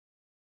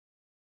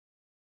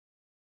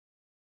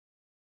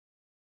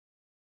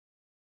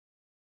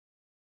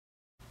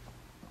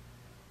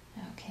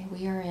Okay,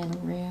 we are in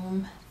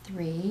room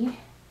 3.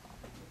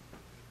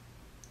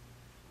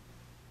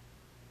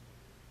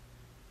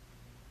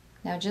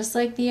 Now, just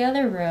like the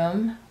other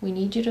room, we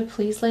need you to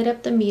please light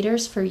up the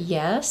meters for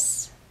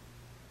yes.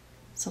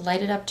 So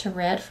light it up to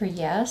red for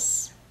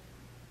yes.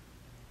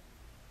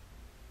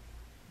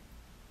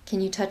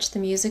 Can you touch the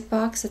music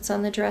box that's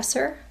on the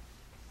dresser?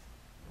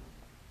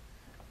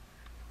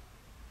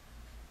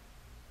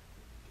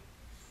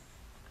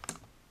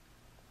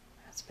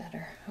 That's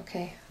better.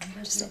 Okay.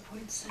 Just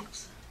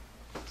 0.6,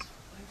 5,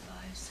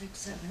 6,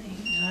 7,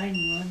 8,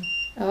 9, 1.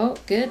 Oh,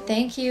 good.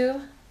 Thank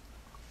you.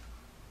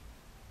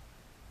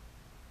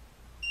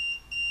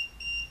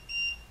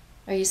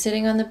 Are you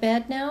sitting on the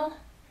bed now?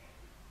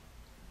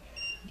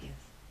 Yes.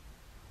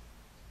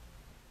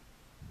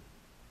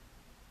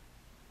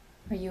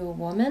 Are you a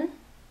woman?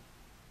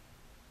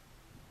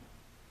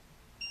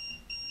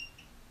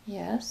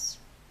 Yes.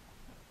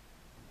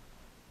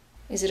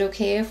 Is it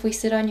okay if we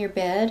sit on your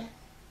bed?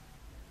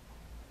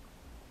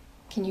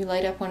 Can you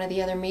light up one of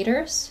the other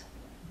meters?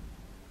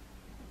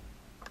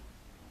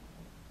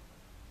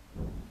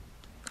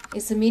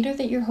 Is the meter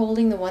that you're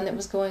holding the one that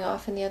was going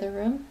off in the other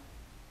room?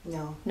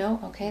 No. No?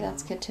 Okay,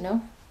 that's good to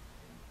know.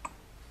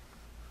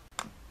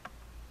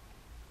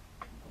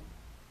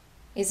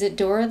 Is it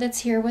Dora that's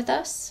here with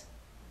us?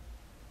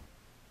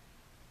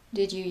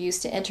 Did you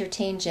used to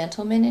entertain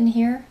gentlemen in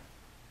here?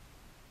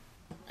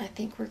 I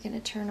think we're going to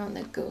turn on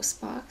the ghost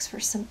box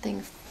for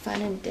something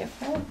fun and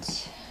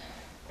different.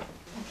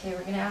 Okay,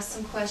 we're going to ask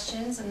some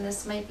questions, and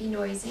this might be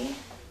noisy.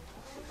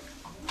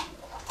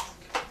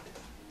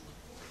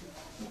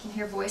 You can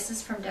hear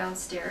voices from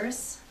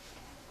downstairs.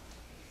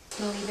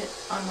 We'll leave it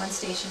on one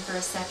station for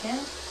a second.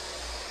 2,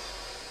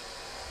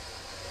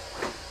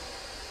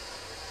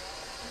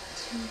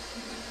 3,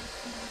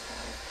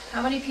 4, 5.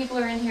 How many people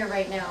are in here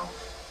right now?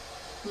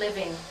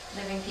 Living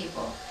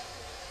people.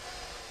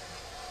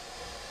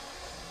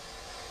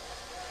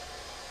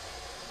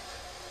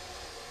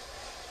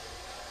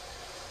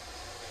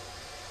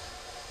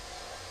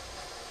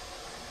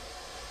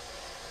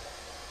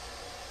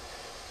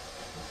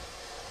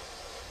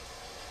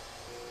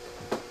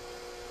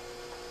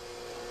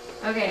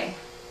 Okay.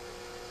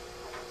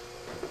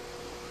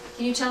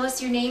 Can you tell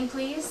us your name,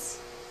 please?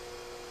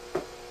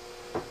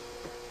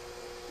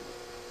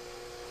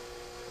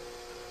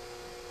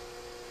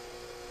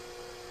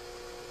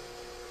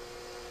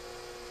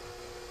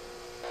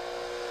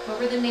 What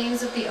were the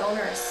names of the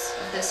owners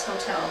of this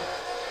hotel?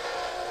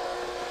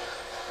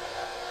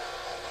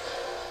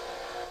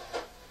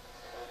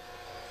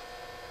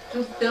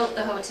 Who built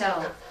the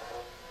hotel?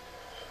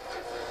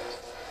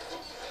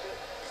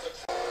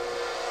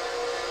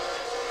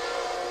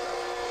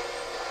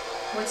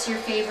 What's your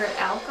favorite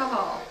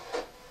alcohol?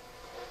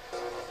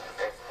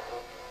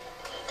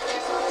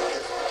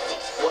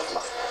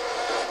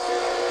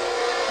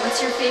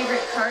 What's your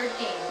favorite card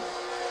game?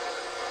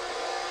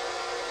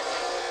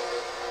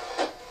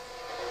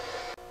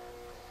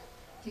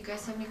 Do you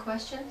guys have any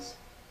questions?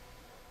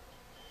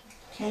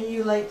 Can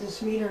you light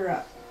this meter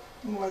up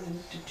more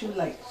than to 2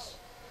 lights?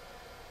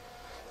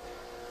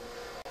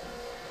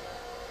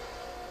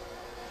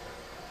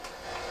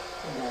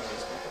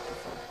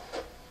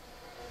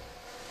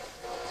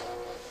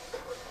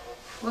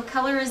 What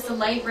color is the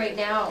light right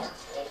now?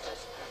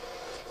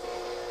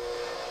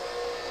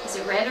 Is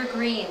it red or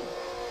green?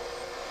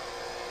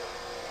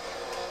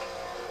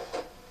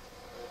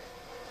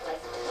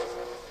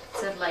 It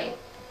said light.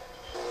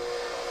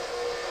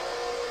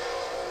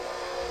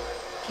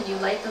 Can you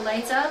light the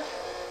lights up?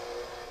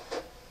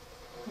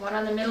 One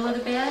on the middle of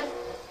the bed?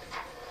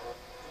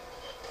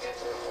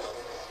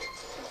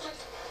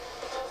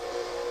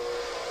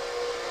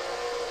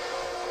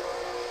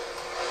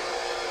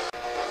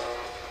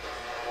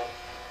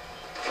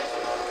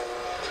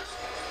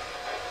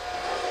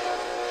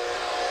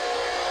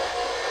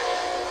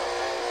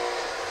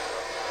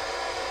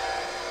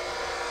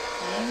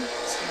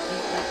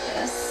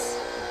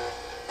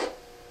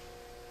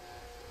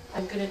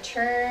 I'm going to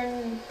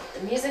turn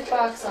the music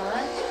box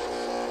on.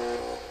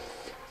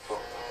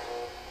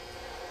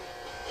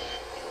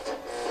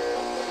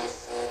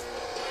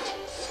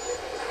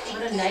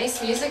 What a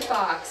nice music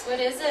box. What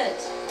is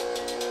it?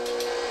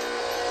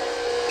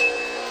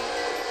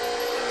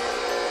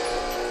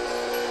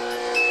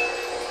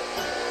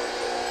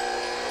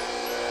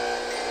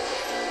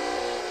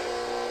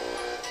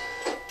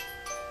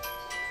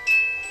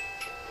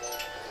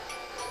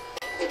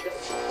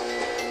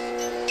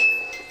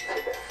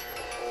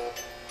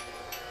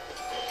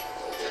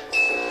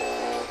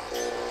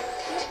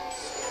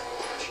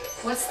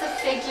 What's the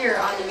figure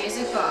on the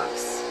music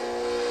box?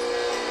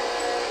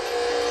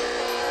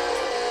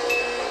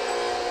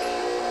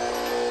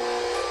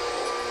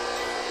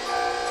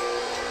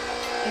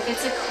 If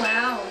it's a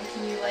clown,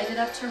 can you light it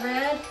up to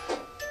red?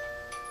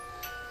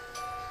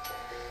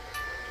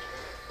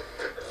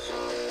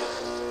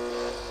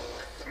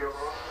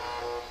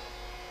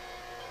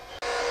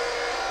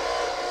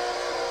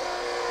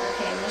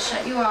 Okay, I'm going to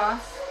shut you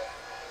off.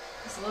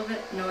 It's a little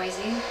bit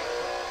noisy.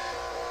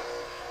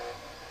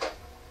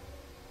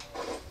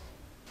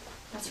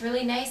 That's it's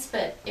really nice,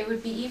 but it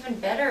would be even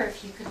better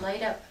if you could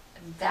light up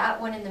that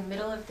one in the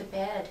middle of the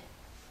bed.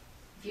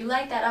 If you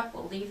light that up,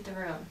 we'll leave the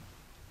room.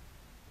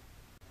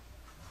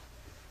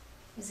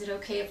 Is it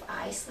okay if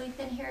I sleep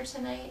in here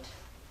tonight?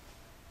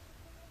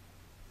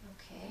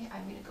 Okay,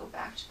 I'm gonna go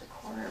back to the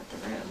corner of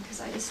the room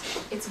because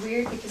it's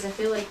weird because I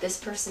feel like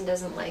this person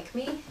doesn't like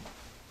me.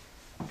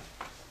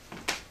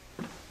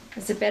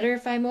 Is it better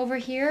if I'm over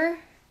here?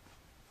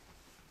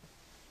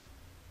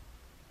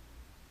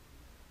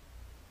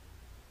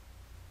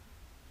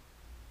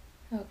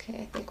 Okay,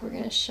 I think we're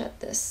gonna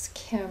shut this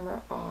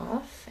camera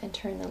off and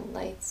turn the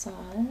lights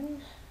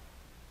on.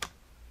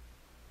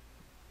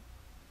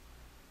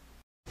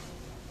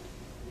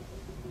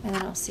 And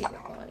then I'll see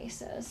what Bonnie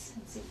says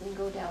and see if we can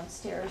go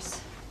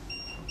downstairs.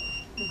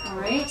 All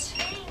right.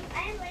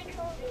 I like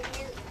holding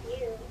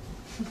you.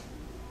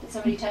 Did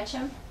somebody touch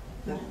him?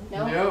 No.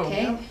 No? No.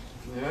 Okay.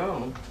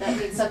 No. That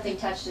means something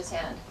touched his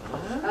hand.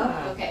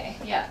 Ah. Oh, okay.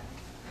 Yeah.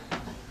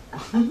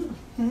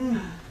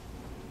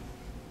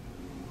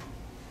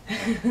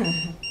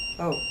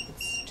 Oh,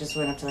 it's just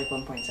went up to like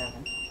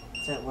 1.7.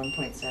 It's at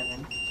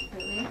 1.7.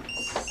 Really?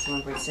 It's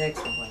 1.6,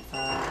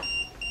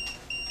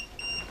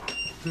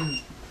 1.5.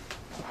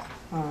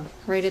 Huh.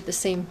 Right at the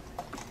same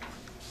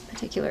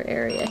particular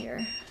area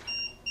here.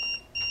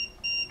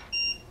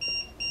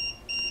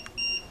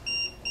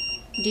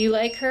 Do you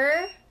like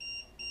her?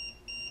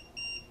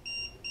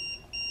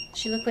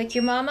 She look like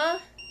your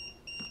mama?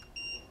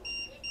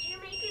 Did you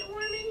make it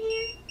warm in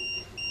here?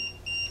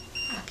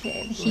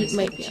 Okay, the heat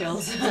might be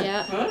chills.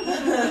 Yeah.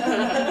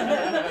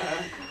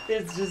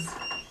 It's just.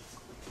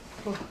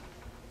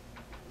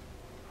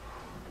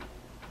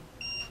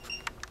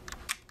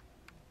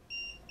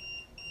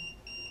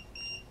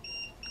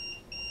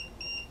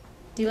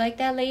 Do you like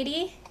that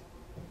lady?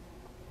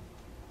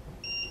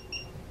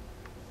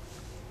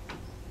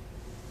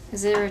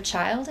 Is there a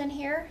child in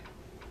here?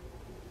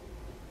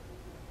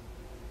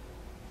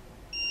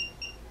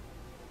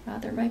 Oh,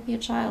 there might be a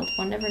child.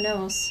 One never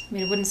knows. I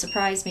mean, it wouldn't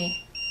surprise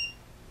me.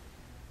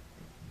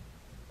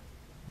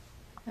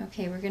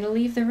 Okay, we're gonna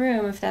leave the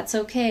room if that's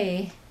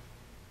okay.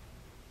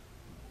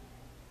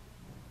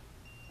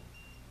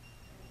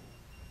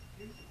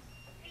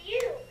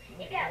 Phew,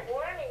 it got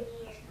warm in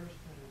here.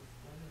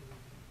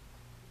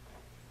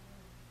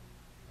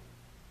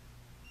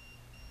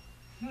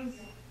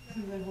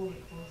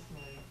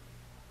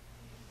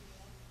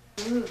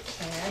 Ooh,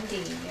 candy,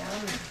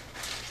 yum.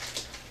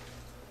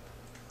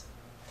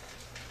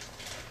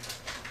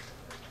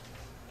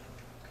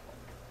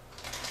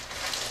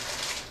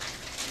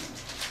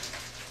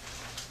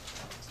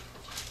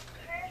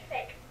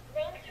 Perfect.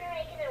 Thanks for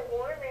making it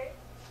warmer.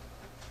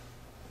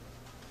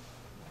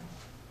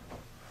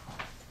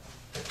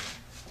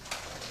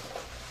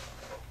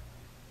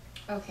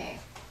 Okay.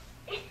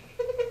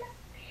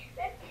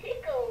 That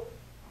tickled.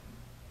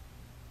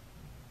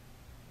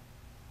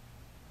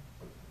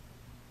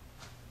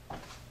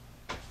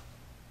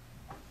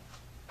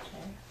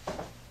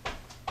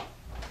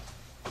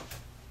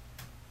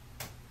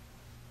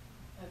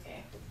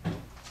 Okay.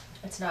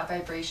 It's not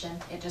vibration.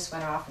 It just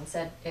went off and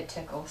said it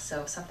tickles,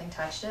 so something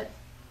touched it.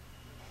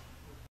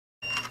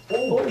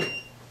 Oh.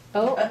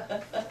 Oh,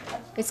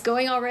 it's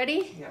going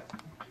already? Yep.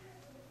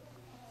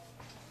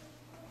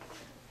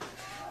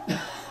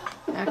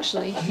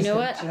 Actually, you know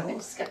what? I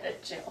just got a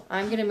chill.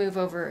 I'm gonna move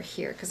over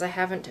here because I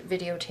haven't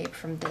videotaped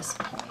from this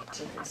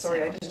point.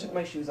 Sorry, I just took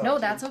my shoes off. No,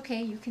 too. that's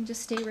okay. You can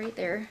just stay right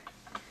there.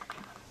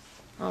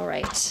 All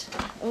right.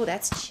 Oh,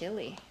 that's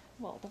chilly.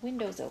 Well, the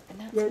window's open.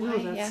 That's why.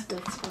 Yeah,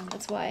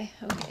 that's why.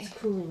 Okay. It's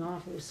cooling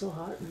off. It was so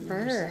hot. In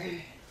there.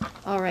 Brr.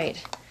 All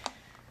right.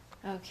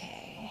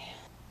 Okay.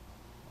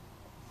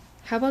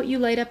 How about you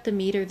light up the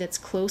meter that's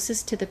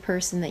closest to the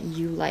person that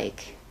you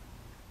like?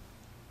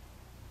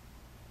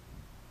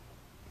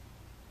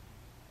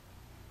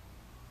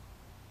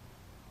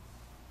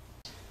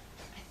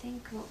 I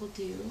think what we'll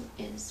do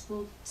is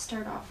we'll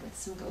start off with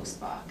some ghost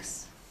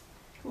box.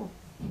 Cool.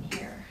 In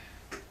here.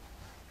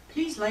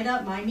 Please light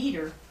up my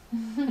meter.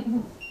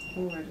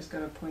 Oh, I just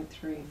got a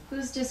 0.3.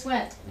 Whose just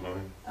went?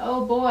 Mine.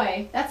 Oh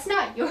boy, that's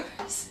not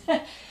yours.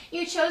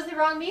 You chose the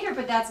wrong meter,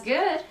 but that's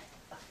good.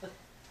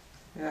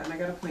 Yeah, and I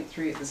got a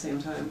 0.3 at the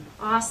same time.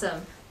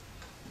 Awesome.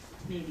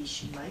 Maybe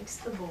she likes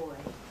the boy.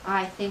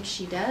 I think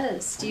she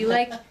does. Do you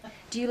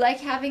like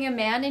having a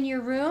man in your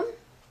room?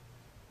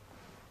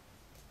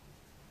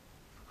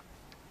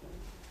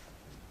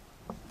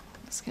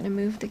 Just gonna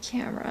move the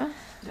camera.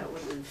 That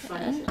would have been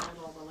fun if it had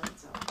all the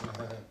lights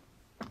out.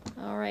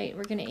 All right,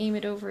 we're gonna aim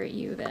it over at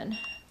you then.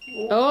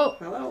 Oh,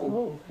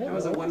 Hello. That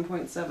was a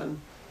 1.7.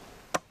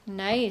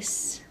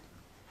 nice.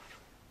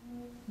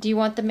 Do you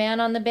want the man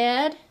on the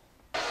bed?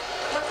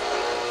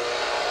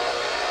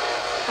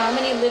 How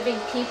many living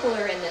people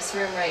are in this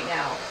room right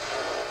now?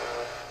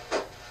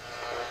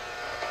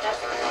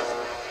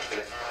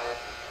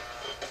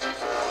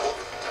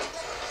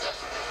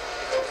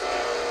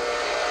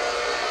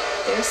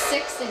 There's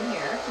 6 in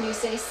here. Can you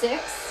say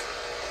 6?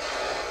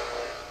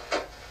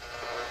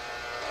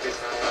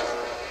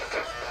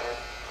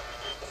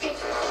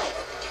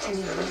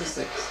 That was a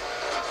 6.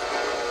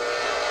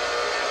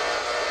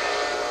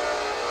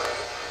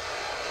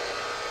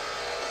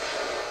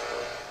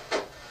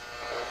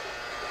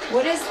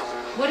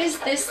 What is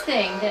this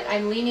thing that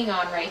I'm leaning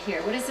on right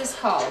here? What is this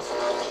called?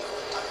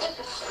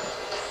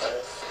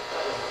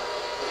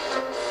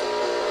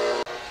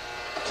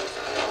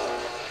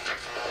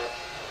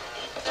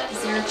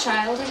 Is there a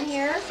child in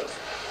here?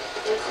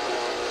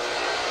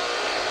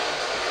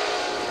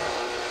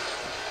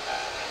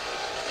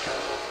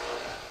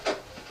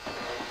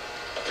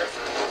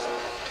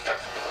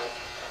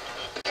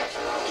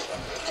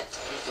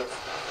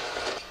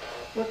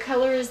 What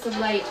color is the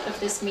light of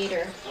this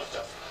meter?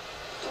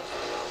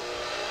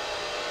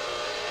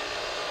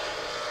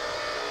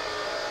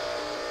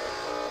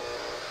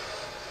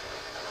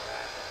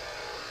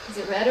 Is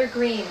it red or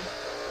green?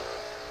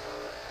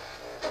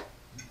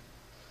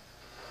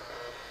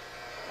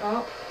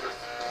 Oh,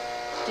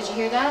 did you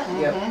hear that?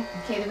 Yep.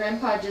 Okay, the REM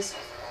pod just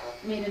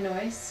made a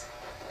noise.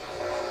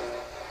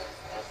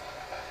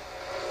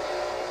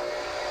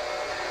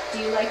 Do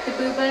you like the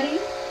Boo Buddy?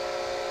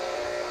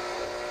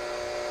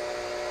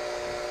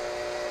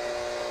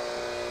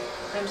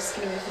 I'm just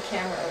gonna move the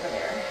camera over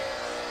there,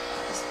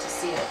 just to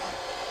see it.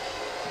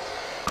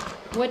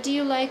 What do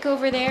you like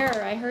over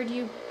there? I heard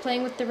you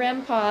playing with the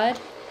REM pod.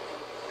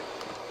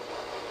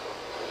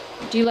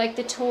 Do you like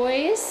the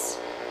toys?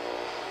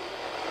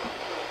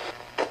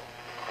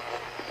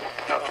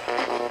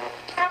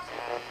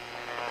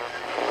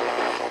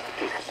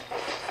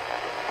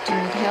 Do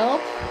you need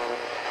help?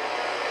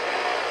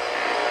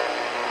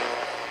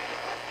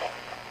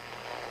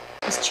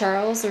 Is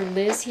Charles or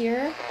Liz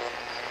here?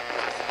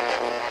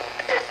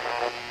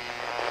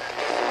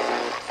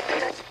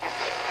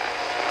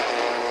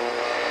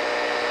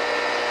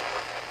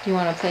 Do you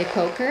want to play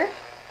poker?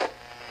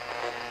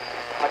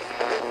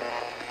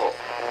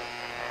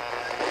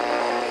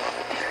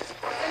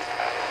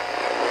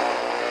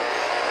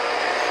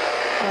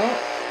 Oh.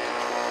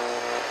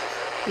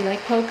 You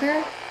like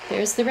poker?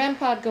 There's the REM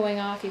pod going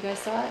off. You guys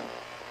saw it?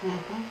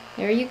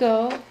 There you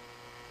go.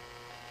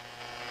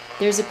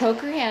 There's a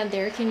poker hand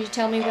there. Can you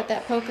tell me what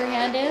that poker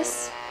hand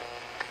is?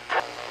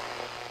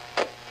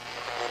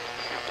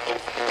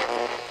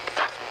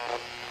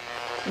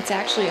 It's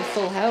actually a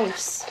full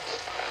house.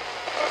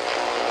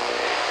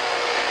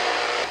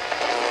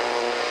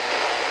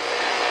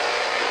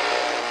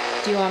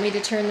 Do you want me to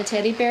turn the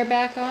teddy bear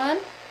back on?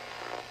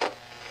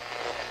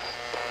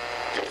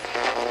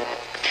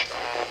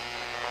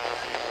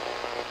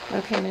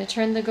 Okay, I'm going to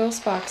turn the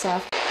ghost box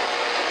off.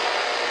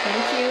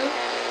 Thank you.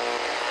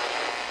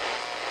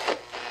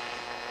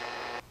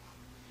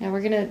 Now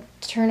we're going to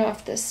turn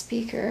off this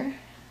speaker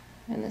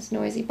and this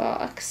noisy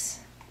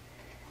box.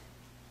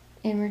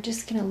 And we're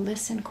just going to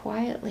listen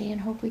quietly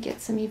and hope we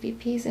get some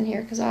EVPs in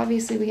here, because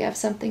obviously we have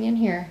something in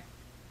here.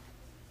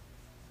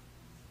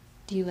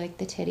 Do you like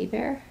the teddy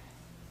bear?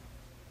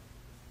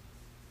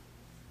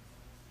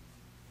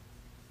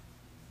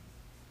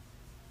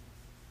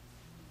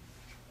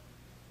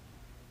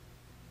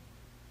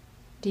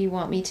 Do you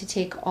want me to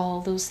take all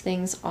those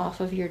things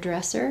off of your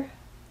dresser?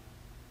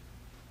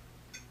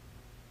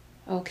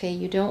 Okay,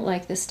 you don't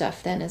like the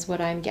stuff then, is what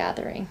I'm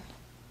gathering.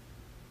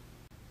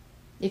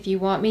 If you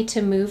want me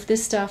to move the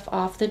stuff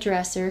off the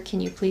dresser, can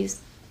you please?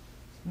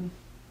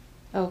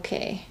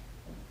 Okay.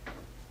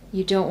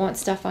 You don't want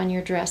stuff on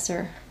your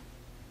dresser.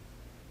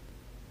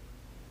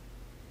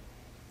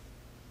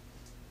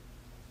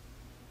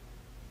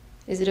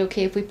 Is it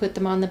okay if we put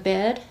them on the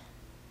bed?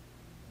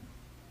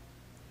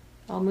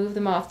 I'll move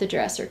them off the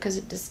dresser because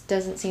it just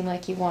doesn't seem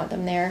like you want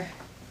them there.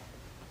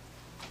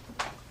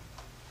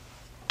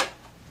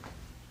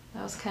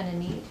 That was kind of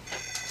neat.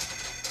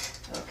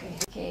 Okay.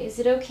 Okay, is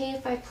it okay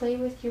if I play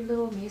with your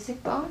little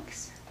music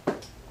box?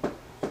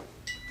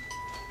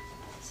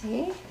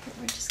 See?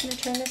 We're just going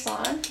to turn this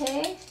on,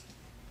 okay?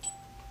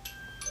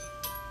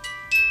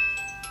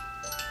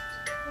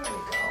 There we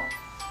go.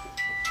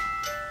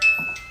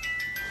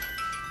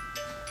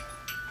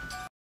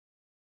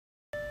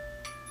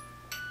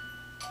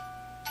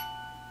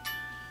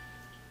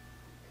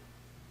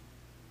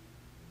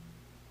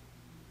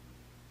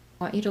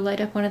 I want you to light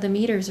up one of the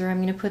meters, or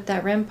I'm going to put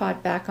that REM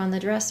pod back on the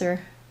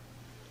dresser.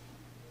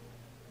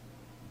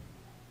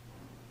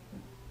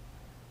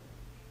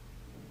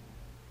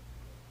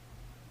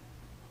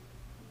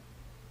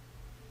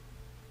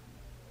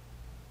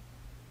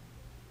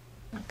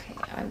 Okay,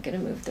 I'm going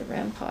to move the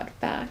REM pod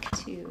back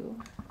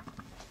to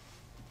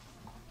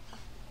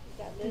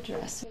the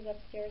dresser. Is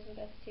upstairs with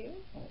us too?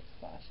 Oh, it's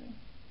flashing.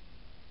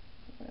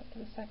 Open up to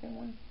the second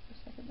one. The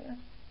second there.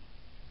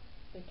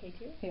 The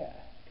K2? Yeah.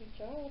 Good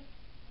job.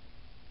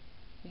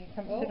 You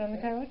can come sit on the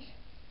couch.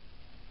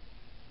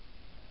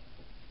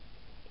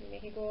 Can you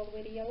make it go all the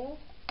way to yellow?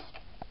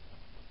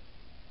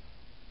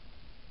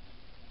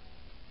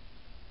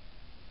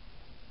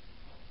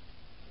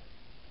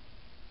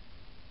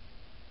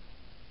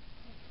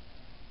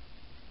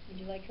 Would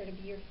you like her to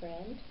be your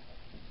friend?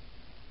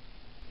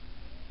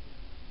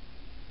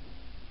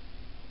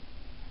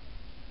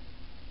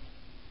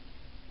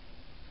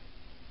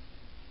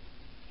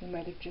 You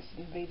might have just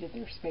invaded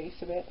their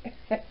space a bit.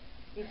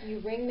 If you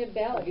ring the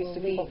bell, I'm used we'll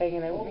to people leave.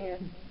 hanging out in here.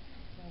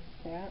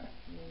 Yeah.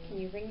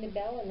 Can you ring the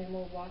bell and then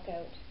we'll walk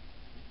out?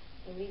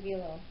 I'll leave you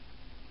alone.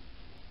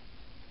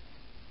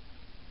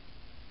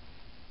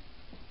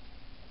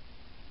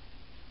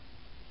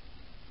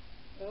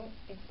 Oh,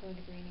 it's going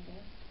to green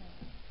again.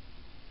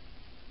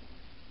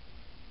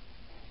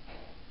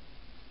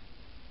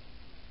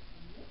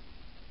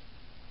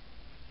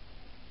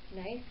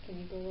 Nice. Can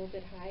you go a little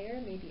bit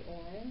higher? Maybe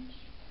orange.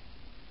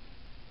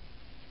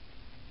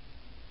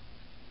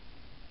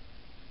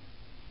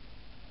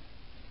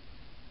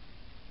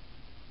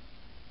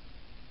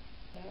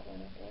 That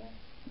one up there.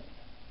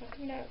 How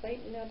come you're not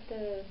lighting up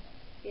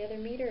the other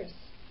meters?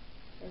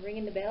 Or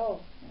ringing the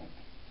bell?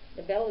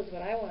 The bell is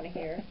what I want to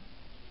hear.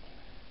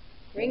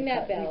 Ring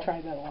that bell. We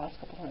tried that the last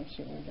couple times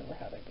too, and we never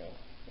had it go.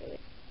 Really?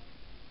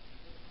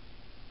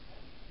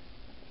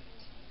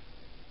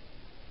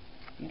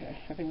 Okay,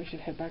 I think we should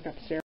head back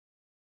upstairs.